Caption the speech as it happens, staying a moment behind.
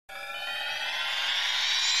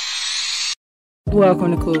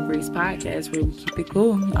Welcome to Cool Breeze Podcast, where we keep it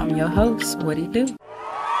cool. I'm your host. What do you do?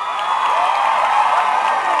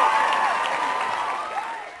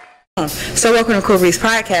 So welcome to Cool Breeze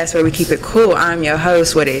Podcast, where we keep it cool. I'm your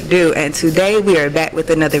host, What It Do, and today we are back with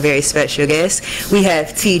another very special guest. We have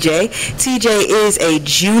TJ. TJ is a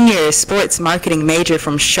junior sports marketing major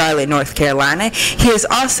from Charlotte, North Carolina. He is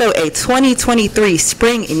also a 2023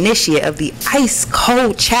 spring initiate of the Ice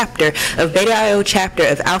Cold chapter of Beta Iota chapter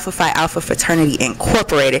of Alpha Phi Alpha Fraternity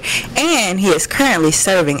Incorporated, and he is currently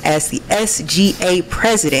serving as the SGA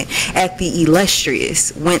president at the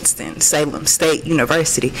illustrious Winston-Salem State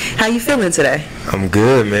University. How you feeling today? I'm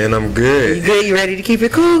good, man. I'm good. You good? You ready to keep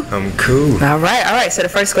it cool? I'm cool. All right. So the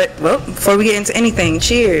first question, well, before we get into anything,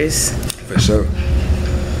 cheers. For sure.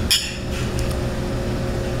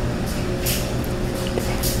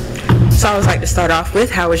 So I always like to start off with,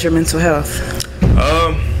 how is your mental health?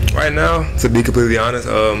 Right now, to be completely honest,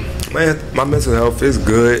 man, my mental health is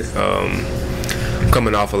good. I'm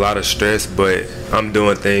coming off a lot of stress, but I'm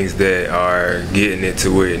doing things that are getting it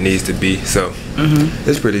to where it needs to be. So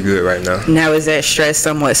it's pretty good right now. Now, is that stress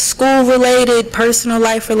somewhat school related, personal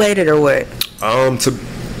life related, or what? To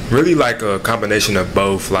really like a combination of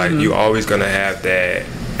both. Like you always gonna have that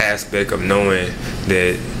aspect of knowing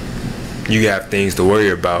that you have things to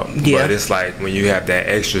worry about. Yeah. But it's like when you have that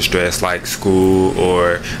extra stress, like school,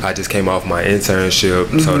 or I just came off my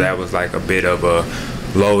internship, so that was like a bit of a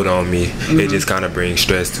load on me. It just kind of brings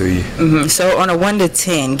stress to you. So on a 1 to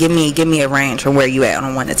 10, give me a range from where you at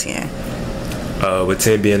on a 1 to 10. With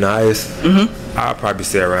 10 being the highest, I'll probably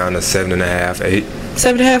say around a 7.5, 8.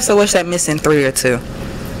 7.5. So what's that missing, 3 or 2?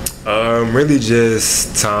 Really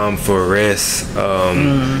just time for rest.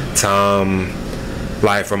 Time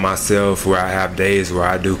like for myself, where I have days where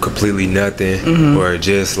I do completely nothing, or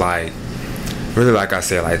just like really, like I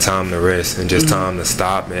said, like time to rest and just time to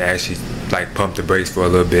stop and actually like pump the brakes for a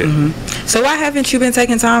little bit. So why haven't you been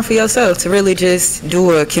taking time for yourself to really just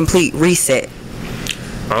do a complete reset?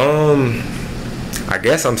 I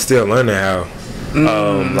guess I'm still learning how.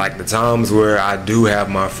 Like the times where I do have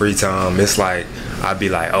my free time, it's like I'd be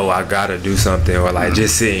like, oh, I gotta do something, or like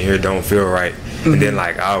just sitting here don't feel right, and then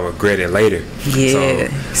like I'll regret it later. Yeah.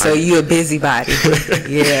 So you a busybody.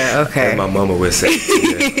 Yeah. Okay. As my mama would say.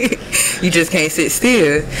 Yeah. You just can't sit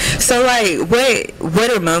still. So like,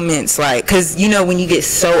 what are moments like? Because you know when you get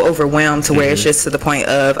so overwhelmed to where it's just to the point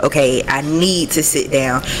of, okay, I need to sit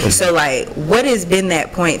down. So like, what has been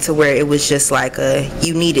that point to where it was just like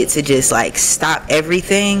you needed to just like stop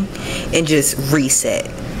everything and just reset?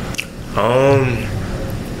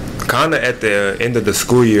 Kind of at the end of the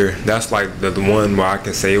school year, that's like the one where I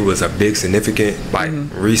can say it was a big significant like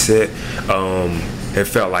reset. It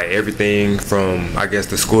felt like everything from, I guess,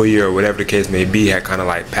 the school year or whatever the case may be had kind of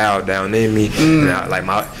like piled down in me. And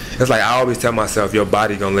it's like I always tell myself, your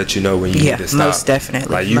body gonna let you know when you need to stop. Most definitely.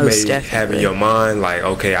 Like you have in your mind, like,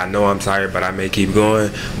 okay, I know I'm tired, but I may keep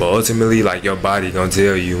going. But ultimately, like your body gonna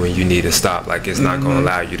tell you when you need to stop. Like it's not gonna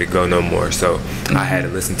allow you to go no more. So I had to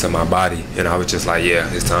listen to my body, and I was just like, yeah,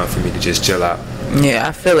 it's time for me to just chill out. Yeah,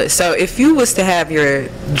 I feel it. So if you was to have your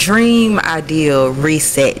dream ideal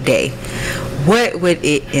reset day, what would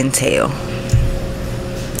it entail?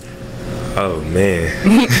 Oh man.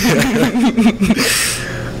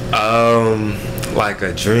 Like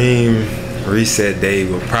a dream reset day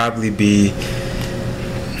would probably be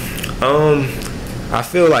I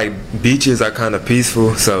feel like beaches are kind of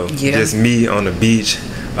peaceful, so just me on the beach.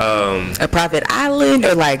 A private island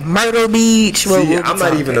or like Myrtle Beach? I'm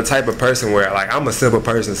not even the type of person where like I'm a simple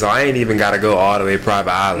person, so I ain't even gotta go all the way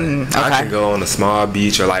private island. Okay. I can go on a small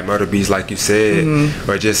beach or like Myrtle Beach, like you said,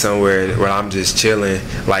 or just somewhere where I'm just chilling,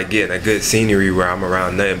 like getting a good scenery where I'm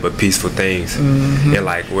around nothing but peaceful things, and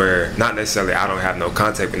like where not necessarily I don't have no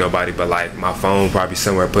contact with nobody, but like my phone probably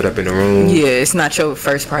somewhere put up in the room. Yeah, it's not your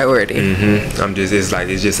first priority.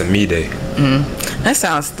 It's just a me day. That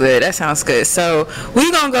sounds good. So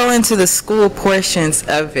we're gonna go into the school portions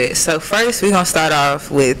of it. So first we're gonna start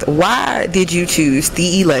off with, why did you choose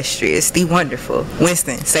the illustrious, the wonderful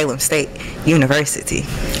Winston-Salem State University?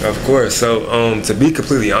 Of course. So to be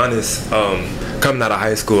completely honest, coming out of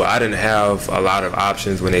high school, I didn't have a lot of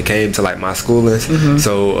options when it came to like my schoolings.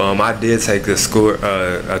 So I did take a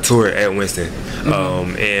tour at Winston,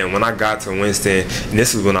 and when I got to Winston, and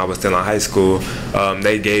this is when I was still in high school,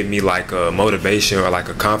 they gave me like a motivation or like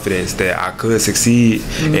a confidence that I could succeed,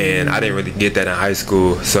 and I didn't really get that in high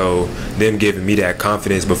school. So them giving me that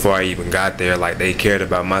confidence before I even got there, like they cared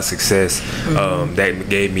about my success, that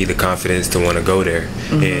gave me the confidence to want to go there.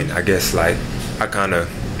 And I guess like I kind of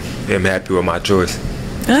am happy with my choice.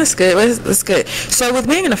 That's good. That's good. So with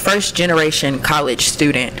being a first generation college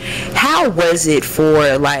student, how was it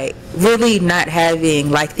for like really not having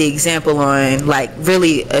like the example on like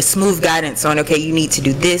really a smooth guidance on, okay, you need to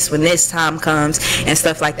do this when this time comes and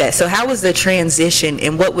stuff like that. So how was the transition,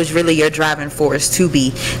 and what was really your driving force to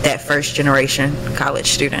be that first generation college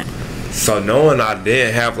student? So knowing I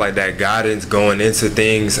didn't have like that guidance going into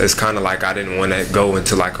things, it's kind of like I didn't want to go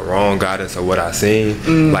into like a wrong guidance of what I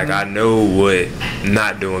seen. Like I know what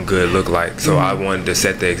not doing good looked like, so I wanted to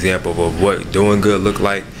set the example of what doing good looked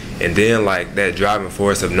like. And then like that driving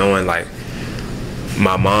force of knowing like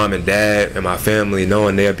my mom and dad and my family,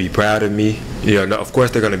 knowing they'll be proud of me. You know, of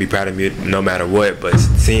course they're gonna be proud of me no matter what, but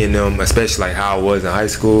seeing them, especially like how I was in high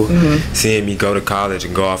school, seeing me go to college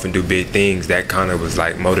and go off and do big things, that kind of was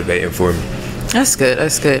like motivating for me. That's good.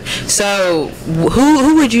 That's good. So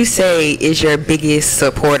who would you say is your biggest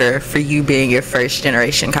supporter for you being your first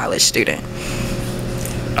generation college student?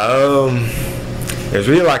 It's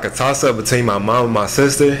really like a toss-up between my mom and my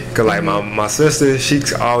sister, because like my sister, she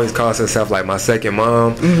always calls herself like my second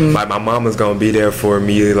mom. Like my mama's gonna be there for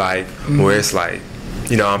me, like where it's like,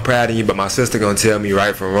 you know, I'm proud of you, but my sister gonna tell me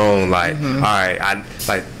right from wrong, like all right,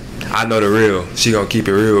 I know the real. She gonna keep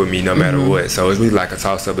it real with me no matter what. So it's really like a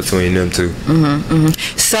toss-up between them two.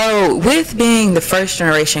 So with being the first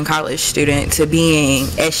generation college student to being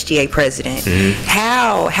SGA president,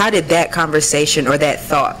 how did that conversation or that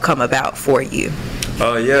thought come about for you?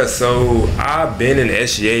 Yeah, so I've been in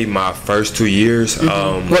SGA my first 2 years.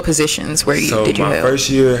 What positions did you my have? First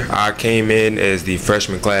year, I came in as the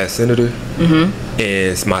freshman class senator.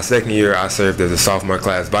 And my second year, I served as a sophomore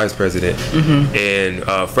class vice president. And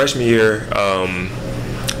freshman year,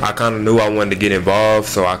 I kind of knew I wanted to get involved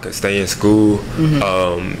so I could stay in school.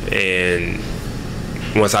 And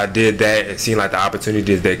once I did that and seen like the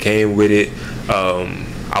opportunities that came with it,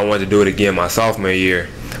 I wanted to do it again my sophomore year.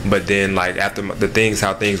 But then like after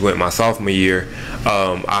how things went my sophomore year,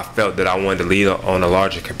 I felt that I wanted to lead on a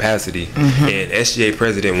larger capacity. And SGA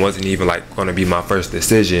president wasn't even like going to be my first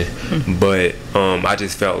decision. But I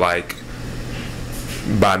just felt like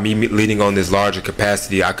by me leading on this larger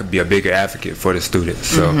capacity, I could be a bigger advocate for the students.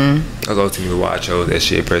 So that's ultimately why I chose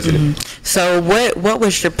SGA president. So what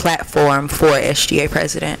was your platform for SGA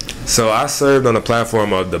president? So I served on the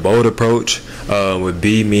platform of the BOLD approach, with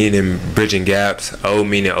B meaning bridging gaps, O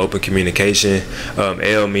meaning open communication,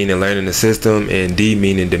 L meaning learning the system, and D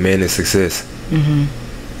meaning demanding success.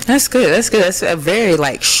 That's good. That's good. That's a very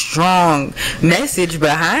like strong message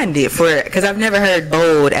behind it, because I've never heard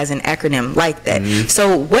BOLD as an acronym like that.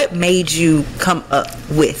 So what made you come up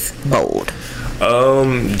with BOLD?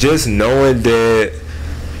 Just knowing that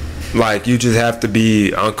like you just have to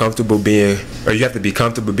be uncomfortable being, or you have to be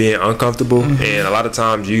comfortable being uncomfortable. And a lot of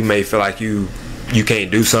times you may feel like you can't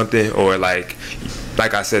do something, or like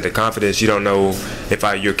I said, the confidence, you don't know if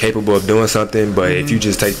you're capable of doing something. But if you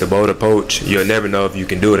just take the BOLD approach, you'll never know if you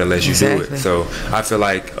can do it unless you do it. So I feel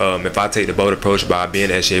like if I take the BOLD approach by being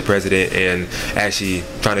SGA president and actually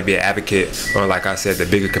trying to be an advocate on, like I said, the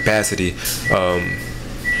bigger capacity,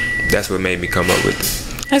 that's what made me come up with it.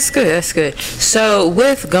 That's good. That's good. So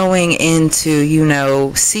with going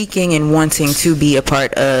into, seeking and wanting to be a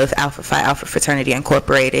part of Alpha Phi Alpha Fraternity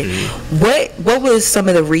Incorporated, what was some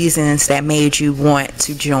of the reasons that made you want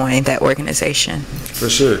to join that organization? For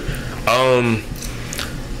sure.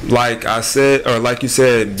 Like I said, or like you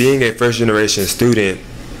said, being a first generation student,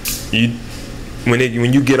 when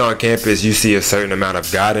you get on campus, you see a certain amount of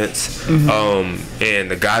guidance, and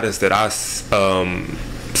the guidance that I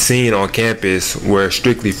seen on campus were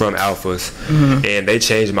strictly from Alphas, and they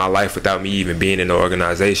changed my life without me even being in the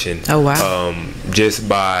organization. Oh wow. Just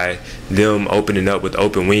by them opening up with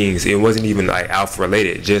open wings, it wasn't even like Alpha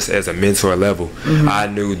related, just as a mentor level. I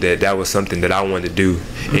knew that was something that I wanted to do,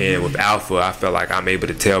 and with Alpha I felt like I'm able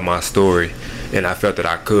to tell my story, and I felt that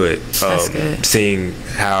I could. Seeing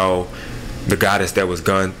how the guidance that was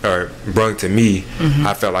brung to me,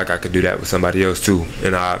 I felt like I could do that with somebody else too.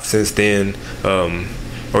 And I've since then,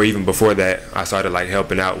 or even before that, I started like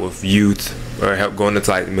helping out with youth, or help going into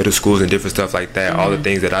like middle schools and different stuff like that. All the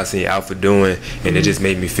things that I seen Alpha doing, and it just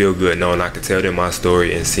made me feel good knowing I could tell them my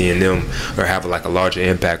story and seeing them or have like a larger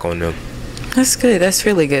impact on them. That's good. That's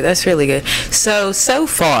really good. That's really good. So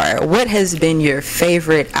far, what has been your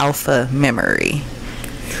favorite Alpha memory?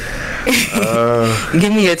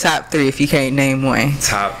 Give me your top 3 if you can't name one.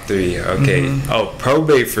 Top 3, okay. Oh,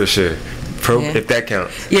 probate for sure. If that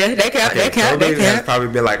counts. Yeah, that counts. Okay, probate has probably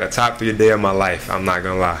been like a top 3 day of my life. I'm not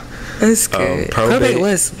gonna lie. That's good. Probate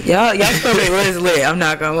was y'all probate was lit. I'm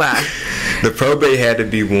not gonna lie. The probate had to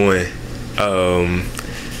be one.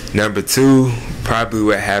 Number 2 probably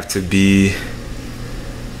would have to be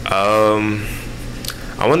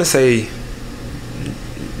I want to say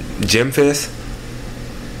Gym Fest.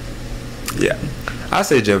 Yeah, I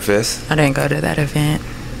say Gym Fest. I didn't go to that event.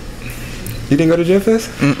 You didn't go to Gym Fest?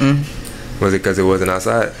 Mm-mm. Was it because it wasn't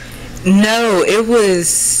outside? No,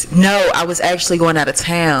 I was actually going out of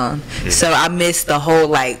town. So I missed the whole,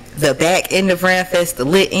 the back end of Ram Fest, the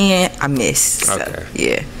lit end, I missed. So, Okay.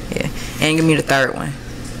 yeah. And give me the third one.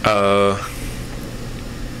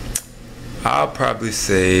 I'll probably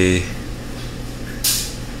say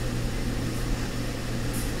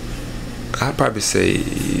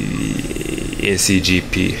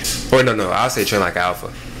NCGP. Or no, I'll say Train Like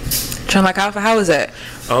Alpha. Train Like Alpha, how was that?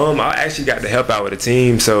 I actually got to help out with the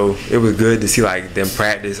team, so it was good to see them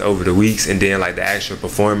practice over the weeks, and then the actual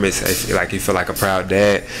performance. You feel like a proud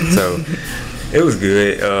dad. So it was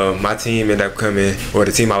good. My team ended up coming, or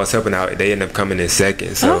the team I was helping out, they ended up coming in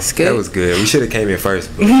second. So that's good. That was good. We should have came in first.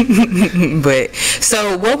 But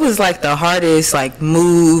so what was the hardest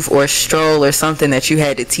move or stroll or something that you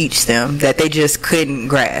had to teach them that they just couldn't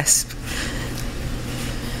grasp?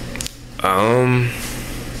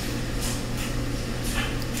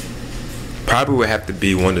 Probably would have to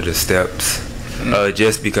be one of the steps,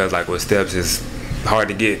 just because with steps is hard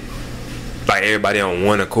to get everybody on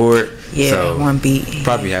one accord. Yeah, so one beat.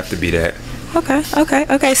 Probably have to be that.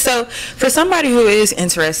 Okay. So for somebody who is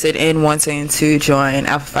interested in wanting to join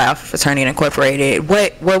Alpha Phi Alpha Fraternity Incorporated,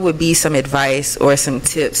 what would be some advice or some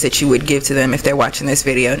tips that you would give to them if they're watching this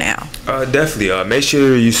video now? Definitely. Make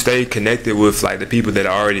sure you stay connected with the people that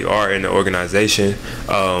already are in the organization.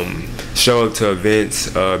 Show up to events,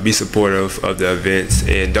 be supportive of the events,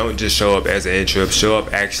 and don't just show up as an interest. Show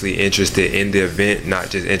up actually interested in the event, not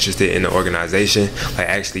just interested in the organization.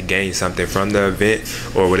 Actually gain something from the event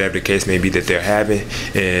or whatever the case may be that they're having.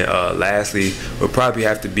 And lastly, will probably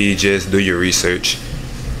have to be just do your research.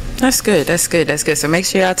 That's good. So make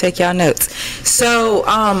sure y'all take y'all notes. So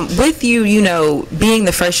with you, being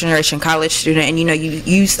the first generation college student, and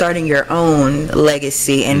you starting your own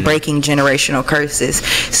legacy and breaking generational curses.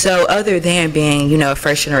 So other than being, a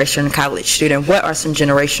first generation college student, what are some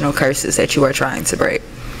generational curses that you are trying to break?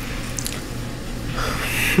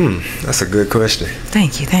 That's a good question.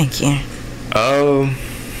 Thank you.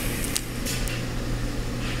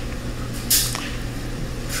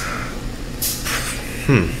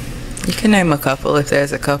 You can name a couple if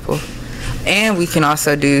there's a couple. And we can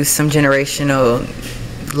also do some generational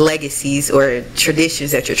legacies or traditions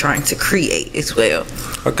that you're trying to create as well.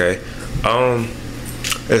 Okay.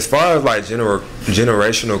 As far as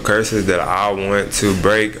generational curses that I want to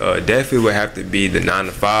break, definitely would have to be the 9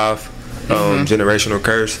 to 5 generational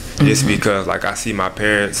curse. Just because I see my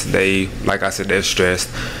parents, they they're stressed.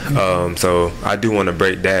 So I do want to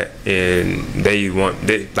break that, and they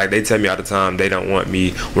tell me all the time they don't want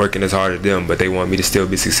me working as hard as them, but they want me to still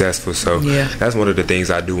be successful. So that's one of the things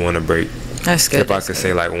I do want to break. That's good. If I could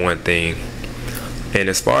say one thing. And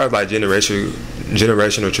as far as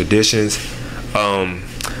generational traditions,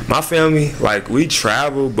 my family, we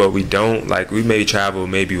travel, but we don't. We may travel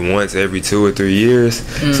maybe once every 2 or 3 years.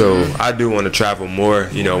 So I do want to travel more.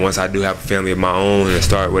 Once I do have a family of my own and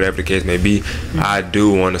start whatever the case may be, I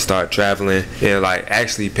do want to start traveling and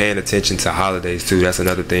actually paying attention to holidays too. That's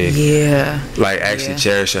another thing. Yeah. Actually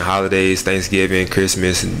cherishing holidays, Thanksgiving,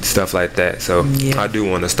 Christmas, and stuff like that. So I do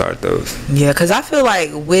want to start those. Yeah, because I feel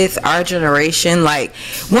with our generation,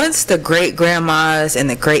 once the great grandmas and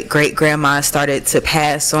the great grandmas started to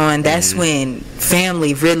pass on, that's when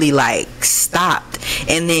family really stopped.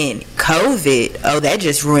 And then COVID, that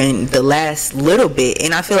just ruined the last little bit.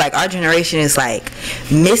 And I feel our generation is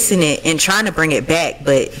missing it and trying to bring it back,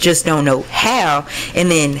 but just don't know how. And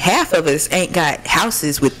then half of us ain't got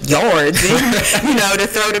houses with yards and, to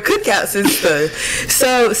throw the cookouts and stuff.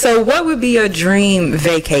 So what would be your dream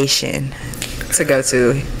vacation to go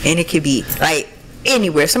to? And it could be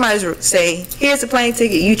anywhere. Somebody's say, here's a plane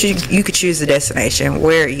ticket, you could choose the destination.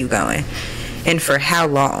 Where are you going, and for how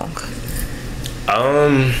long?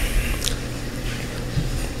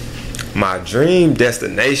 My dream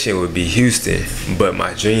destination would be Houston, but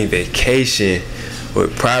my dream vacation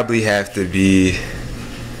would probably have to be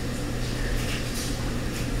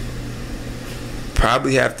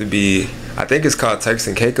I think it's called Turks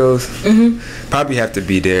and Caicos. Probably have to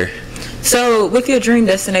be there. So with your dream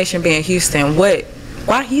destination being Houston,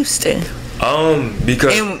 why Houston?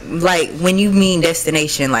 Because And like when you mean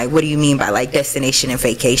destination, like what do you mean by like destination and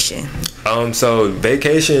vacation? So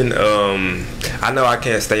vacation, I know I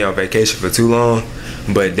can't stay on vacation for too long,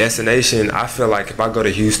 but destination, I feel like if I go to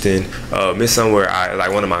Houston, it's somewhere I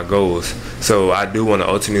like, one of my goals. So I do want to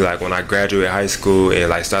ultimately, like when I graduate high school and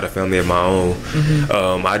like start a family of my own,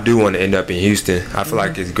 I do want to end up in Houston. I feel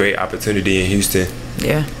like it's a great opportunity in Houston.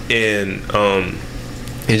 Yeah. And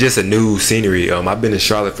it's just a new scenery. I've been in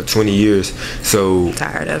Charlotte for 20 years, so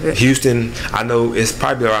Tired of it. Houston, I know it's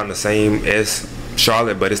probably around the same as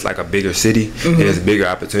Charlotte, but it's like a bigger city. And there's bigger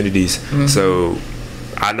opportunities. So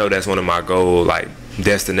I know that's one of my goal like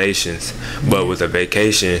destinations. But with a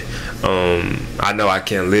vacation, I know I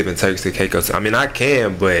can't live in Turks and Caicos. I mean, I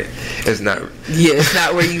can, but it's not. Yeah, it's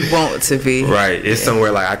not where you want to be. Right. It's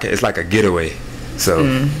somewhere like I can. It's like a getaway.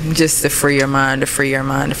 So just to free your mind, to free your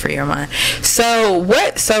mind, to free your mind. So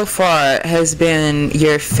what so far has been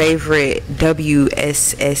your favorite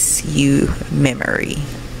WSSU memory?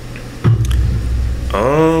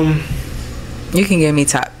 You can give me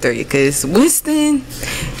top 3 because Winston,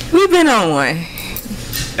 we've been on one.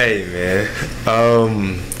 Hey man,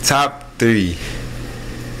 top 3.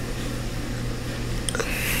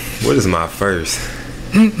 What is my first?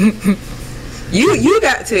 You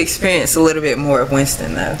got to experience a little bit more of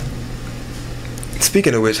Winston though.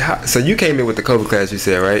 Speaking of which, so you came in with the COVID class, you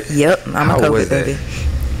said, right? Yep, I'm How a COVID was that? baby.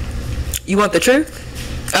 You want the truth?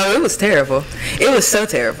 Oh, it was terrible. It was so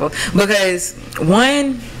terrible because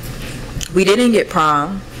one, we didn't get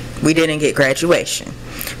prom, we didn't get graduation,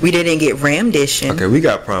 we didn't get ramdition. Okay, we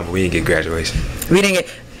got prom, but we didn't get graduation. We didn't get.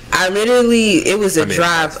 It was a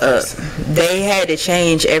drive up. that's- They had to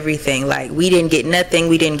change everything. Like, we didn't get nothing.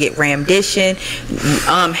 We didn't get ramdition.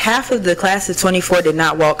 Half of the class of 24 did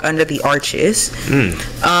not walk under the arches.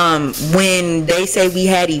 When they say we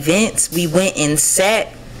had events, we went and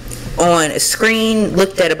sat on a screen,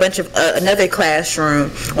 looked at a bunch of another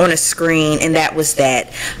classroom on a screen, and that was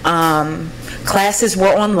that. Classes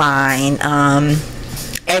were online.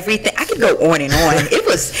 Everything. I could go on and on. It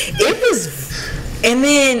was. And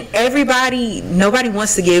then nobody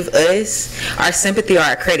wants to give us our sympathy or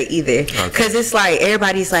our credit either. Because it's like,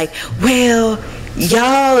 everybody's like, well,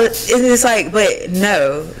 y'all, and it's like, but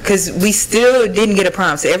no, because we still didn't get a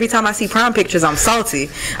prom. So every time I see prom pictures, I'm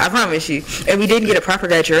salty. I promise you. And we didn't get a proper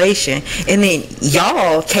graduation. And then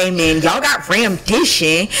y'all came in, y'all got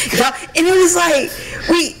ramdition. And it was like,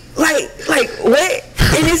 like what?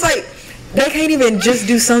 And it's like, they can't even just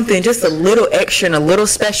do something just a little extra and a little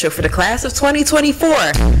special for the class of 2024.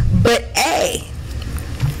 But hey,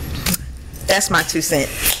 that's my 2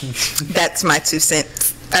 cents. That's my 2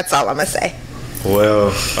 cents. That's all I'm gonna say.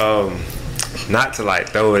 Well, not to like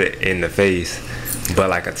throw it in the face, but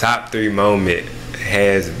like a top 3 moment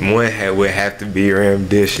would have to be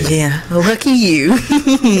rendition. Yeah, lucky you. One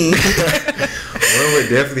would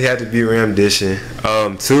definitely have to be rendition.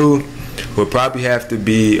 2 would probably have to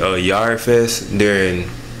be Yard Fest during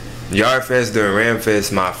Ram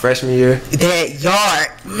Fest my freshman year. That yard,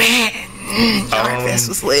 man, Yard Fest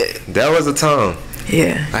was lit. That was a time.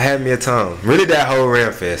 Yeah. I had me a time. Really, that whole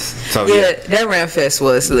Ram Fest. So Yeah, that Ram Fest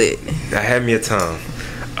was lit. I had me a time.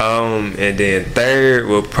 And then 3rd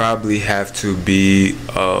will probably have to be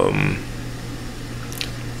what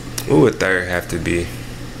would 3rd have to be?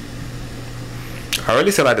 I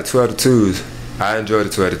really said like the 12 to 2s. I enjoy the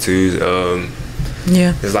 12 to 2s.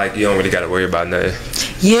 Yeah. It's like you don't really gotta worry about nothing.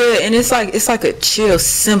 Yeah, and it's like a chill,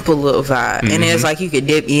 simple little vibe, and it's like you could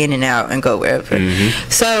dip in and out and go wherever.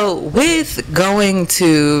 So with going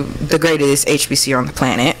to the greatest HBCU on the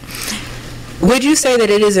planet, would you say that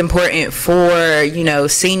it is important for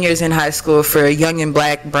seniors in high school, for young and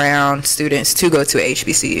black, brown students to go to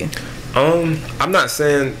HBCU? I'm not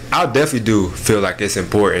saying. I definitely do feel like it's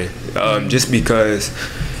important, just because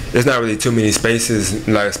there's not really too many spaces,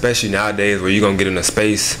 like especially nowadays, where you're gonna get in a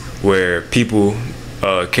space where people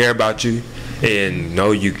care about you, and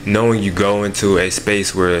knowing you go into a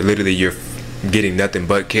space where literally you're getting nothing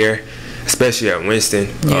but care. Especially at Winston,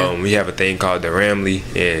 we have a thing called the Ramley,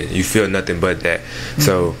 and you feel nothing but that.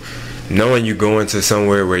 So knowing you go into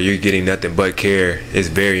somewhere where you're getting nothing but care is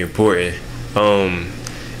very important.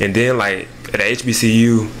 And then like at a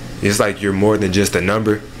HBCU, it's like you're more than just a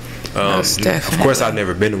number. Of course, I've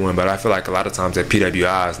never been to one, but I feel like a lot of times at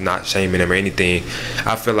PWIs, not shaming them or anything,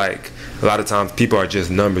 I feel like a lot of times people are just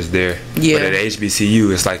numbers there. Yeah. But at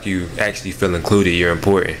HBCU, it's like you actually feel included. You're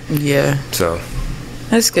important. Yeah. So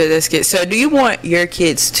that's good. That's good. So do you want your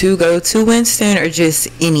kids to go to Winston or just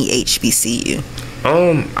any HBCU?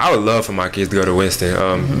 I would love for my kids to go to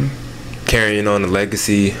Winston. carrying on the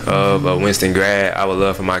legacy of a Winston grad. I would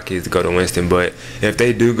love for my kids to go to Winston, but if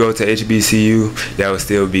they do go to HBCU, that would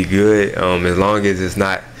still be good, as long as it's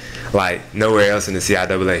not like nowhere else in the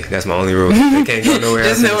CIAA. That's my only rule. They can't go nowhere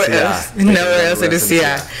else in the CI. Nowhere else in the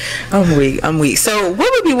CI. I'm weak. So what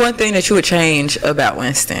would be one thing that you would change about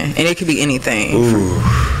Winston? And it could be anything.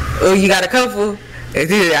 Ooh, you got a couple?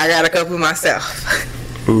 I got a couple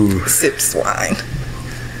myself. Ooh. Sip swine.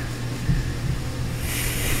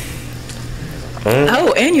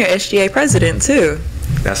 Oh, and you're SGA president too.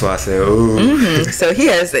 That's why I said ooh. So he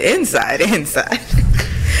has the inside.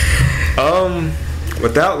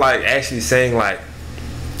 Without like actually saying like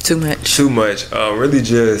too much. Really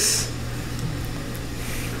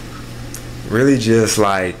just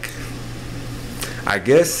like, I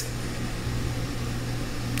guess,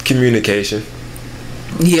 communication.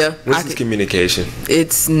 Yeah. What's communication?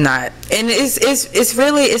 It's not, and it's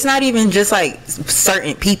really, it's not even just like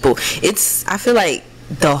certain people. I feel like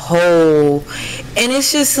the whole, and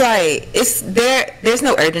it's just like, there's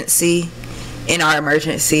no urgency in our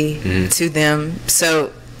emergency to them.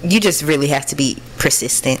 So you just really have to be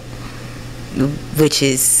persistent, which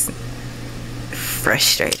is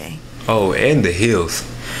frustrating. Oh, and the heels.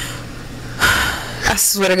 I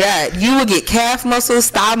swear to God, you will get calf muscles,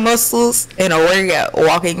 thigh muscles, in a workout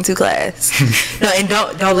walking to class. No, and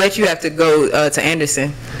don't let you have to go to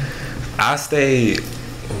Anderson. I stayed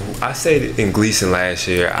in Gleason last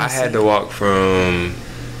year. I had to walk from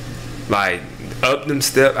like up them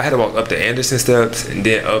steps. I had to walk up the Anderson steps and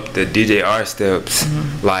then up the DJR steps,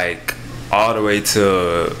 like all the way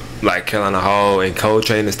to like Carolina Hall and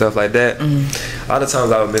Coltrane and stuff like that. A lot of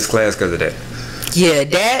times I would miss class because of that. Yeah,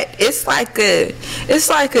 that it's like a,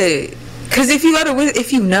 cause if you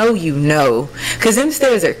know, cause them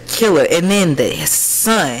stairs are killer, and then the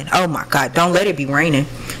sun. Oh my God, don't let it be raining.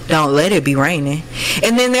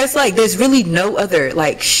 And then there's really no other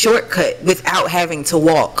like shortcut without having to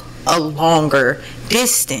walk a longer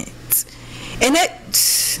distance, and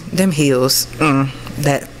them heels, And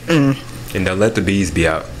don't let the bees be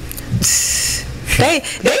out.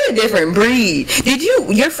 They're a different breed.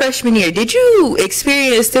 Your freshman year, did you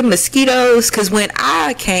experience them mosquitoes? Because when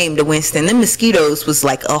I came to Winston, them mosquitoes was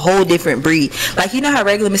like a whole different breed. Like, you know how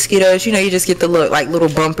regular mosquitoes, you just get the little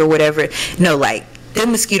bump or whatever. No, like,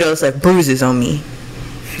 them mosquitoes left bruises on me.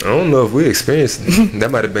 I don't know if we experienced that.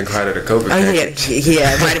 Might have been part of the COVID package.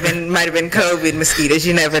 Yeah, might have been COVID mosquitoes.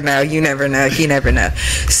 You never know.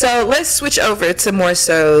 So let's switch over to more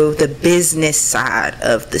so the business side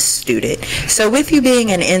of the student. So with you being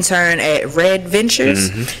an intern at Red Ventures,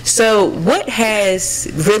 so what has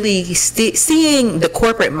really seeing the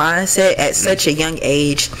corporate mindset at such a young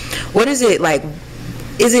age? What is it like?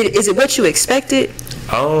 Is it what you expected?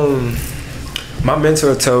 My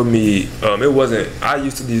mentor told me it wasn't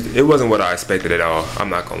what I expected at all. I'm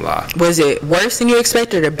not gonna lie. Was it worse than you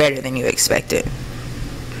expected or better than you expected?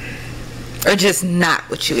 Or just not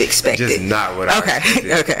what you expected? Just not what I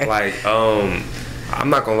expected. Okay. Like, I'm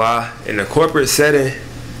not gonna lie. In the corporate setting,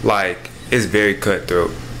 like, it's very cutthroat.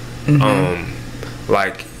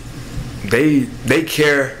 Like, they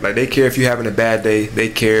care. Like, they care if you're having a bad day. They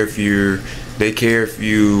care if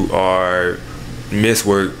you are miss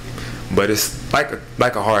work. But it's like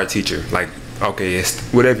a hard teacher. Like, okay, it's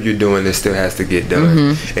whatever you're doing, it still has to get done.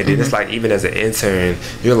 And then it's like, even as an intern,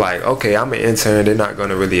 you're like, okay, I'm an intern. They're not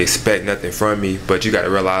gonna really expect nothing from me. But you got to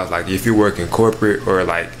realize, like, if you work in corporate or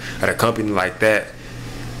like at a company like that,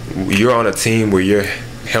 you're on a team where you're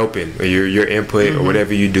helping, or your input or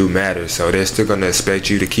whatever you do matters. So they're still gonna expect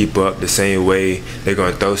you to keep up the same way. They're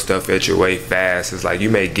gonna throw stuff at your way fast. It's like you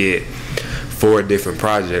may get 4 different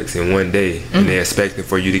projects in one day, and they're expecting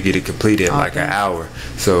for you to get it completed in like an hour.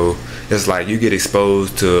 So it's like you get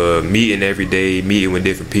exposed to meeting every day, meeting with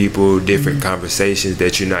different people, different conversations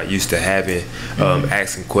that you're not used to having,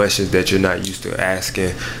 asking questions that you're not used to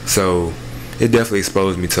asking. So it definitely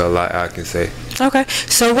exposed me to a lot, I can say. Okay.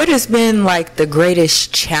 So what has been like the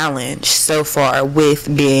greatest challenge so far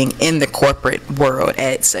with being in the corporate world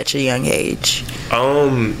at such a young age?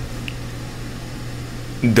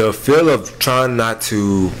 The feel of trying not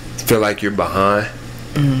to feel like you're behind.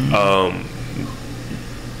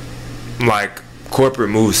 Like,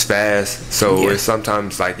 corporate moves fast, so it's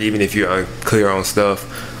sometimes like, even if you're unclear on stuff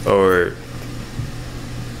or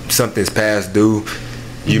something's past due,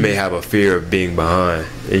 you may have a fear of being behind,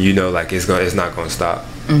 and like it's not gonna stop.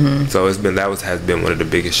 So has been one of the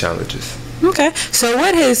biggest challenges. Okay. So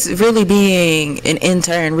what has really being an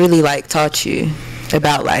intern really like taught you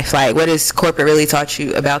about life? Like, what has corporate really taught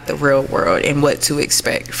you about the real world and what to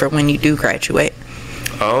expect for when you do graduate?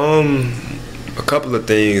 A couple of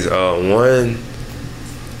things. One,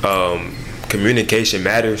 communication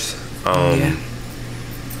matters.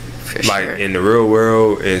 For like sure. in the real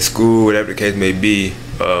world, in school, whatever the case may be,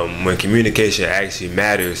 when communication actually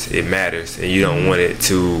matters, it matters, and you don't want it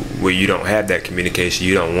to where you don't have that communication.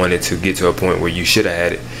 You don't want it to get to a point where you should have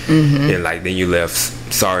had it, and like then you left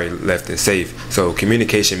and safe. So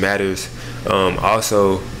communication matters.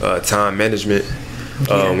 Also, time management.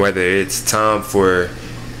 Whether it's time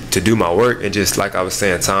to do my work and just like I was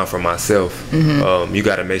saying, time for myself. You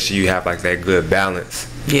got to make sure you have like that good balance.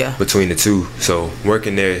 Between the two. So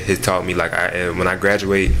working there has taught me like when I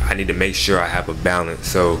graduate, I need to make sure I have a balance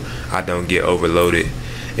so I don't get overloaded.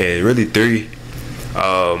 And really 3,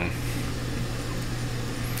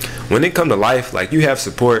 when it comes to life, like you have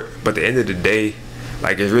support, but at the end of the day,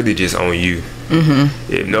 like it's really just on you.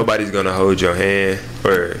 If nobody's gonna hold your hand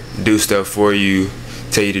or do stuff for you,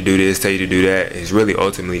 tell you to do this, tell you to do that, it's really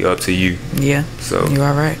ultimately up to you. So you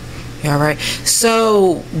are right. All right.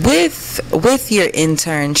 So with your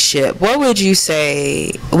internship, what would you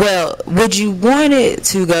say? Well, would you want it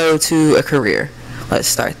to go to a career? Let's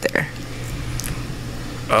start there.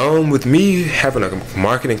 With me having a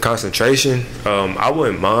marketing concentration, I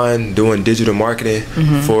wouldn't mind doing digital marketing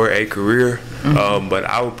for a career. But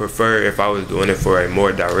I would prefer if I was doing it for a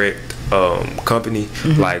more direct company.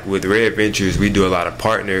 Like with Red Ventures, we do a lot of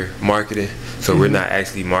partner marketing. So we're not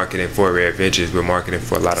actually marketing for Red Ventures, we're marketing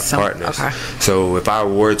for a lot of partners. So if I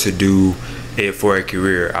were to do it for a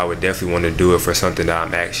career, I would definitely want to do it for something that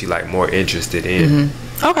I'm actually like more interested in.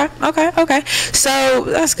 Okay. So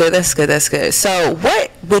that's good. So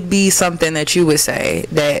what would be something that you would say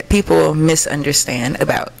that people misunderstand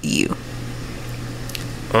about you?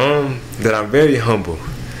 That I'm very humble.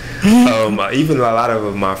 Even a lot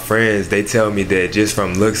of my friends, they tell me that just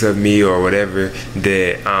from looks of me or whatever,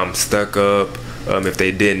 that I'm stuck up. If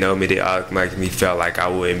they didn't know me, they automatically felt like I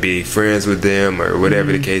wouldn't be friends with them or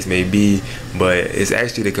whatever the case may be. But it's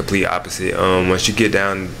actually the complete opposite. Once you get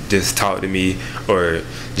down, just talk to me or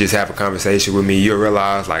just have a conversation with me, you'll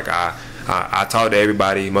realize like I talk to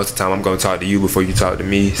everybody. Most of the time I'm going to talk to you before you talk to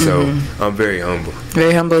me. So I'm very humble.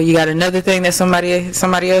 Very humble. You got another thing that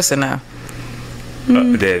somebody else will know?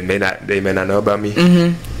 That they may not know about me.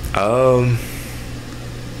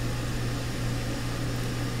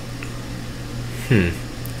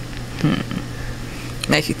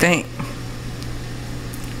 Make you think.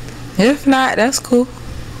 If not, that's cool.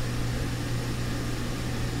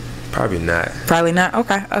 Probably not.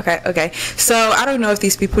 Okay. So I don't know if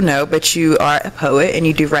these people know, but you are a poet and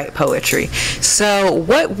you do write poetry. So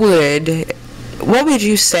what would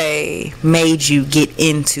you say made you get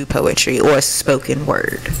into poetry or spoken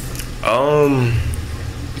word?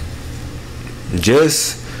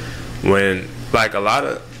 Just when like a lot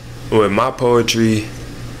of with my poetry,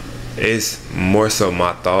 it's more so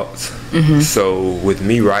my thoughts. So with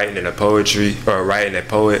me writing a poem,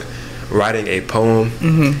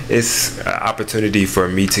 it's an opportunity for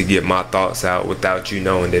me to get my thoughts out without you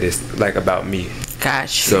knowing that it's like about me.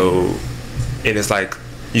 Gotcha. So, and it's like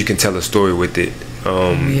you can tell a story with it.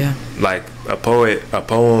 Like a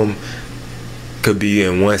poem could be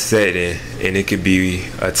in one setting and it could be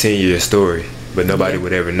a 10-year story, but nobody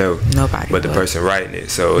would ever know. But the person writing it.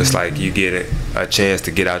 So it's like you get a chance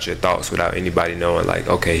to get out your thoughts without anybody knowing. Like,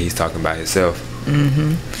 okay, he's talking about himself.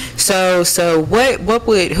 So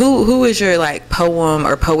who is your like poem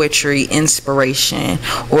or poetry inspiration,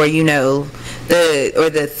 or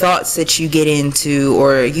the thoughts that you get into,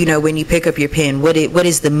 or when you pick up your pen, what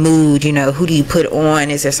is the mood? Who do you put on?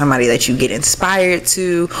 Is there somebody that you get inspired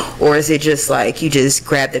to, or is it just like you just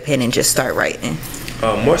grab the pen and just start writing?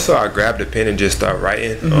 More so I grab the pen and just start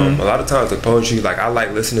writing. A lot of times the poetry, like I like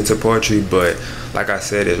listening to poetry, but like I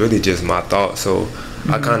said, it's really just my thoughts. So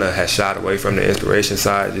I kind of had shied away from the inspiration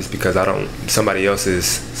side just because somebody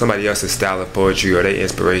else's style of poetry or their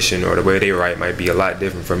inspiration or the way they write might be a lot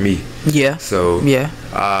different from me. So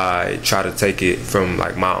I try to take it from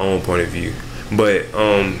like my own point of view. But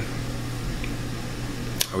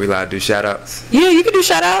are we allowed to do shout outs? Yeah, you can do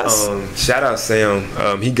shout outs. Shout out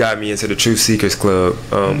Sam. He got me into the Truth Seekers Club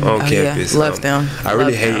on campus. Love them. I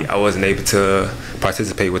really hate I wasn't able to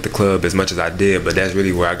participate with the club as much as I did, but that's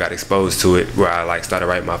really where I got exposed to it, where I like started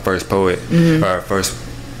writing my first first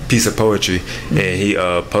piece of poetry, and he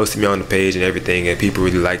posted me on the page and everything, and people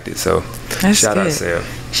really liked it. So shout out Sam.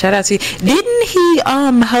 Shout out to you. Didn't he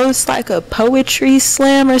host like a poetry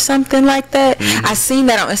slam or something like that? I seen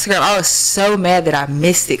that on Instagram. I was so mad that I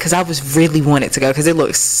missed it because I was really wanted to go because it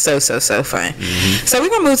looks so fun. So we're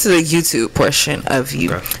gonna move to the YouTube portion of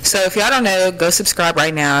you. Okay. So if y'all don't know, go subscribe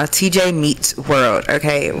right now. TJ Meets World.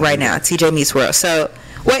 Okay, right now, TJ Meets World. So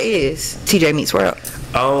what is TJ Meets World?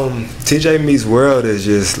 TJ Meets World is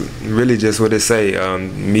just really just what it say.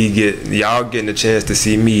 Y'all getting a chance to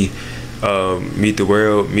see me meet the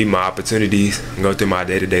world, meet my opportunities, go through my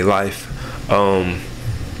day-to-day life.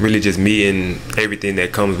 Really just meeting everything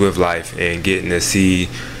that comes with life and getting to see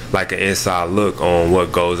like an inside look on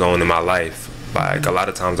what goes on in my life. Like a lot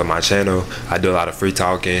of times on my channel, I do a lot of free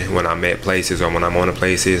talking when I'm at places or when I'm on the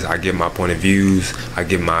places. I give my point of views, I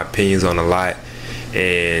give my opinions on a lot,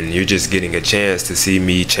 and you're just getting a chance to see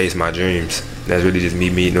me chase my dreams. That's really just me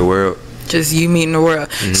meeting the world. Just you meeting the world.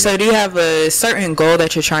 Mm-hmm. So do you have a certain goal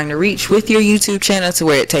that you're trying to reach with your YouTube channel to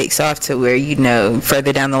where it takes off to where, you know,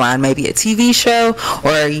 further down the line, maybe a TV show,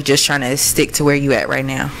 or are you just trying to stick to where you at right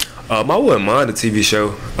now? I wouldn't mind a TV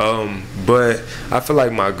show, but I feel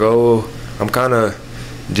like my goal, I'm kind of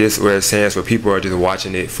just where it stands where people are just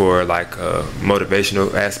watching it for like a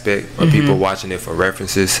motivational aspect, or people watching it for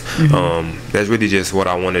references. That's really just what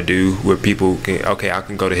I want to do, where people can, okay, I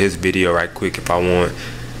can go to his video right quick if I want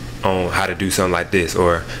on how to do something like this,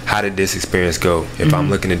 or how did this experience go. If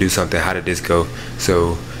I'm looking to do something, how did this go?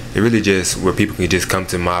 So it really just where people can just come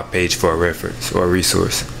to my page for a reference or a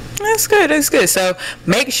resource. That's good. That's good. So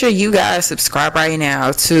make sure you guys subscribe right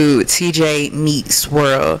now to TJ Meets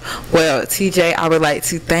World. Well, TJ, I would like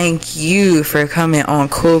to thank you for coming on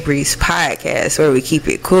Cool Breeze Podcast, where we keep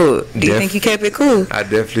it cool. Do you think you kept it cool? I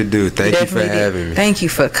definitely do. Thank you for having me. Thank you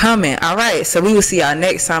for coming. All right. So we will see y'all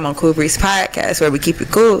next time on Cool Breeze Podcast, where we keep it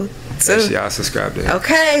cool. So y'all subscribe there.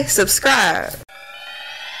 Okay. Subscribe.